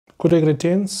Good day,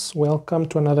 greetings. Welcome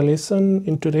to another lesson.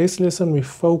 In today's lesson, we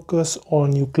focus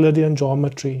on Euclidean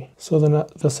geometry. So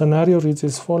the scenario reads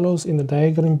as follows. In the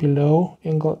diagram below,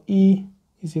 angle E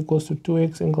is equals to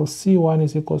 2x, angle C1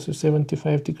 is equals to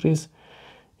 75 degrees,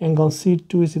 angle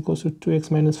C2 is equals to 2x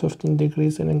minus 15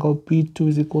 degrees, and angle B2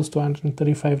 is equals to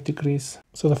 135 degrees.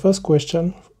 So the first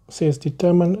question says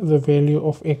determine the value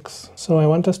of x. So I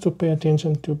want us to pay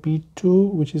attention to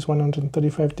B2, which is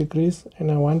 135 degrees, and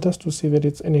I want us to see that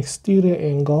it's an exterior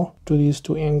angle to these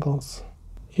two angles.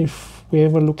 If we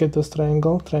have a look at this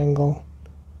triangle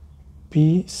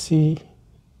BCE,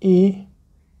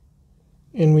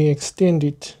 and we extend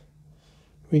it,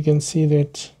 we can see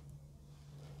that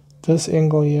this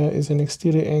angle here is an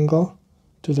exterior angle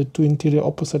to the two interior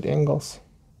opposite angles.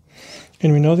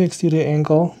 And we know the exterior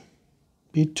angle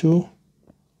B2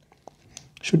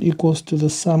 should equals to the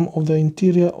sum of the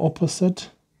interior opposite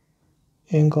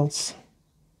angles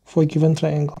for a given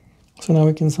triangle. So now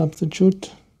we can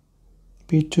substitute.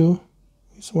 B2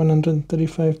 is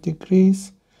 135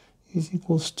 degrees is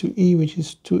equals to E, which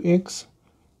is 2x,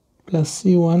 plus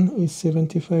C1 is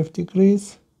 75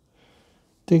 degrees.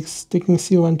 Taking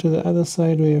C1 to the other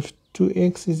side, we have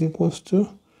 2x is equals to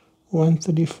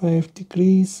 135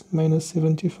 degrees minus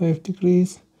 75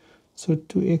 degrees. So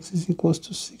 2x is equals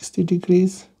to 60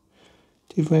 degrees.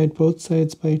 Divide both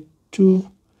sides by 2.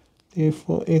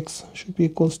 Therefore, x should be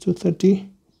equals to 30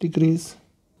 degrees.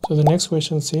 So the next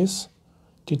question says,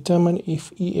 determine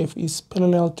if EF is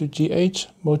parallel to GH.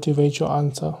 Motivate your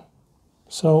answer.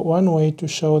 So one way to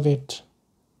show that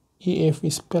EF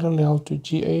is parallel to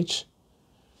GH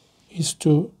is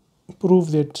to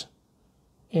prove that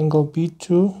angle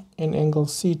B2 and angle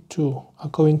C2 are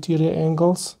co-interior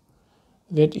angles.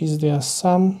 That is, their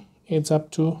sum adds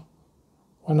up to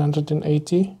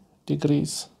 180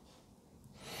 degrees.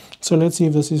 So let's see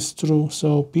if this is true.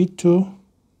 So angle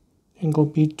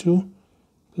B2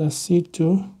 plus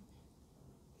C2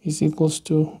 is equals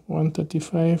to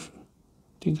 135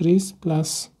 degrees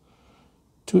plus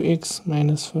 2x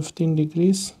minus 15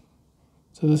 degrees.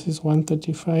 So this is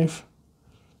 135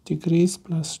 degrees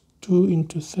plus 2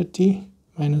 into 30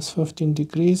 minus 15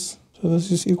 degrees. So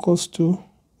this is equals to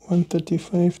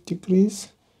 135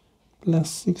 degrees plus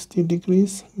 60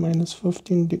 degrees minus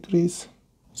 15 degrees.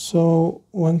 So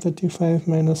 135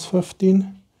 minus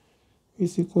 15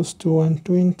 is equals to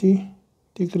 120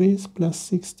 degrees plus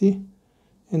 60,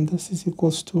 and this is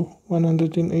equals to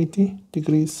 180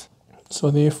 degrees. So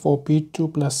therefore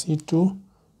B2 plus C2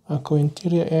 are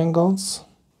co-interior angles,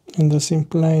 and this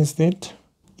implies that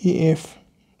EF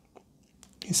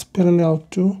is parallel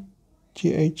to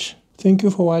GH. Thank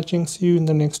you for watching. See you in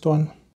the next one.